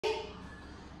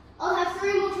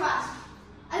contrast.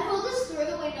 I pull this through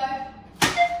the window.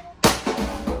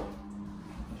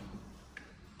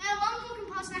 Now while I'm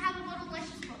walking past, I have a bottle of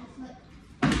Luscious bottle flip.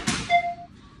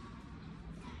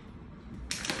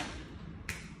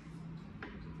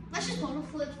 Luscious bottle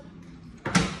flip.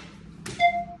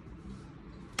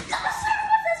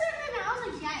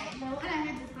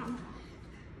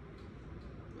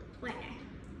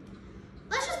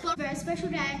 Very special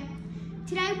day.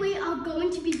 Today we are going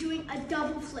to be doing a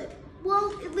double flip.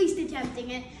 Well, at least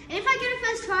attempting it. And if I get it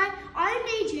first try,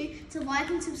 I need you to like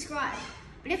and subscribe.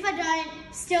 But if I don't,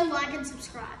 still like and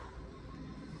subscribe.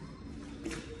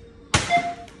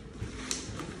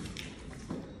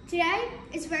 Today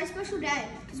is a very special day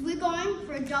because we're going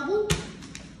for a double.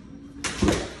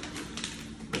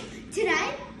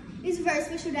 Today is a very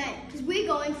special day because we're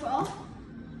going for,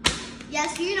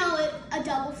 yes, you know it, a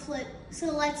double flip. So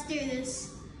let's do this.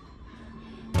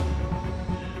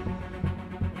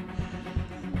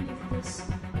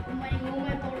 I'm waiting all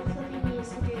my bottle flipping years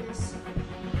to do this.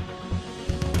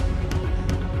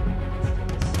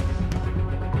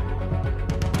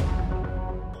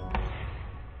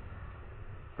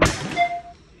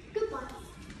 Goodbye.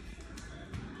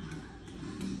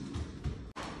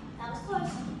 That was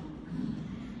close.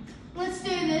 Let's do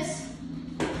this.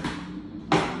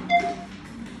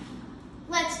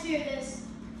 Let's do this.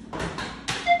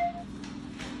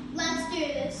 Let's do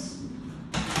this.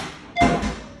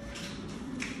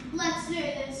 Let's do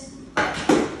this.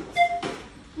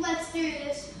 Let's do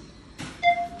this.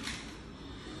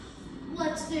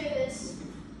 Let's do this.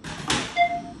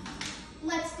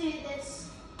 Let's do this.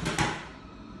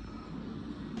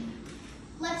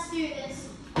 Let's do this.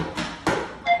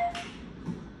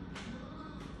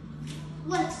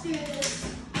 Let's do this.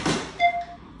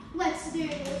 Let's do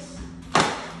this.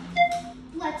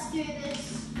 Let's do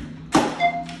this.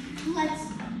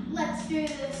 Let's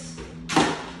do this.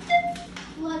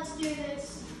 Let's do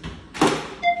this.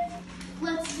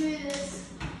 Let's do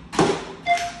this.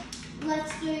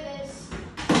 Let's do this.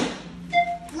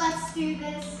 Let's do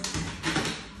this.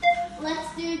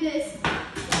 Let's do this.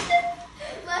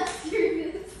 Let's do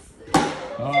this.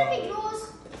 Flipping doors.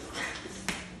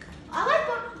 I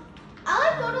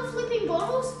like bottle flipping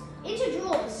bottles into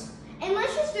drawers. And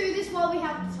let's just do this while we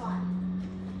have the time.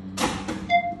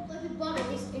 Flipping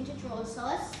bottles into drawers. So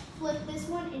let's flip this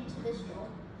one into this drawer.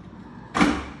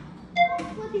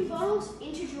 Flipping bottles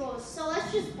into drawers. So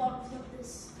let's just bottle flip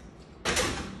this.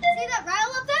 See that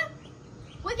rail up there?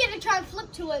 We're gonna try and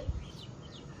flip to it.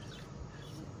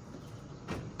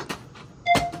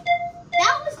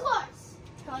 That was close.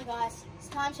 Come on guys, it's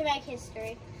time to make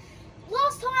history.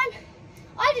 Last time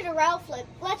I did a rail flip.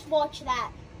 Let's watch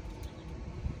that.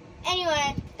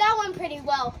 Anyway, that went pretty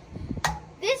well.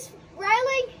 This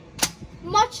railing,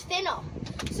 much thinner,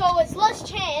 so it's less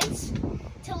chance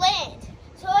to land.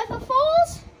 So if it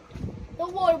falls, the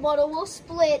water bottle will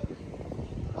split.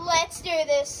 Let's do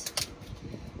this.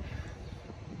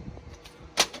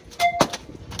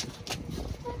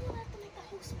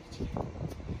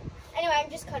 Anyway, I'm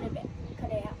just cut it out.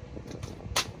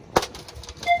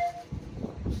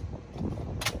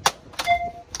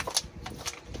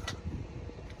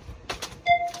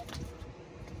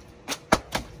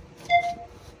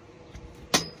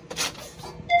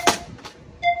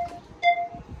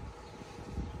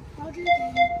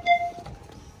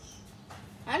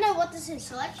 I don't know what this is,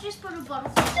 so let's just put a bottle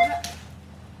flip on it.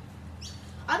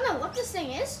 I don't know what this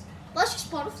thing is. Let's just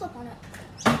bottle flip on it.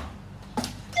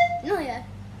 No, yeah.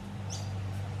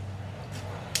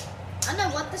 I don't know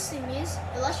what this thing is,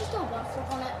 but let's just do a bottle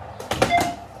flip on it.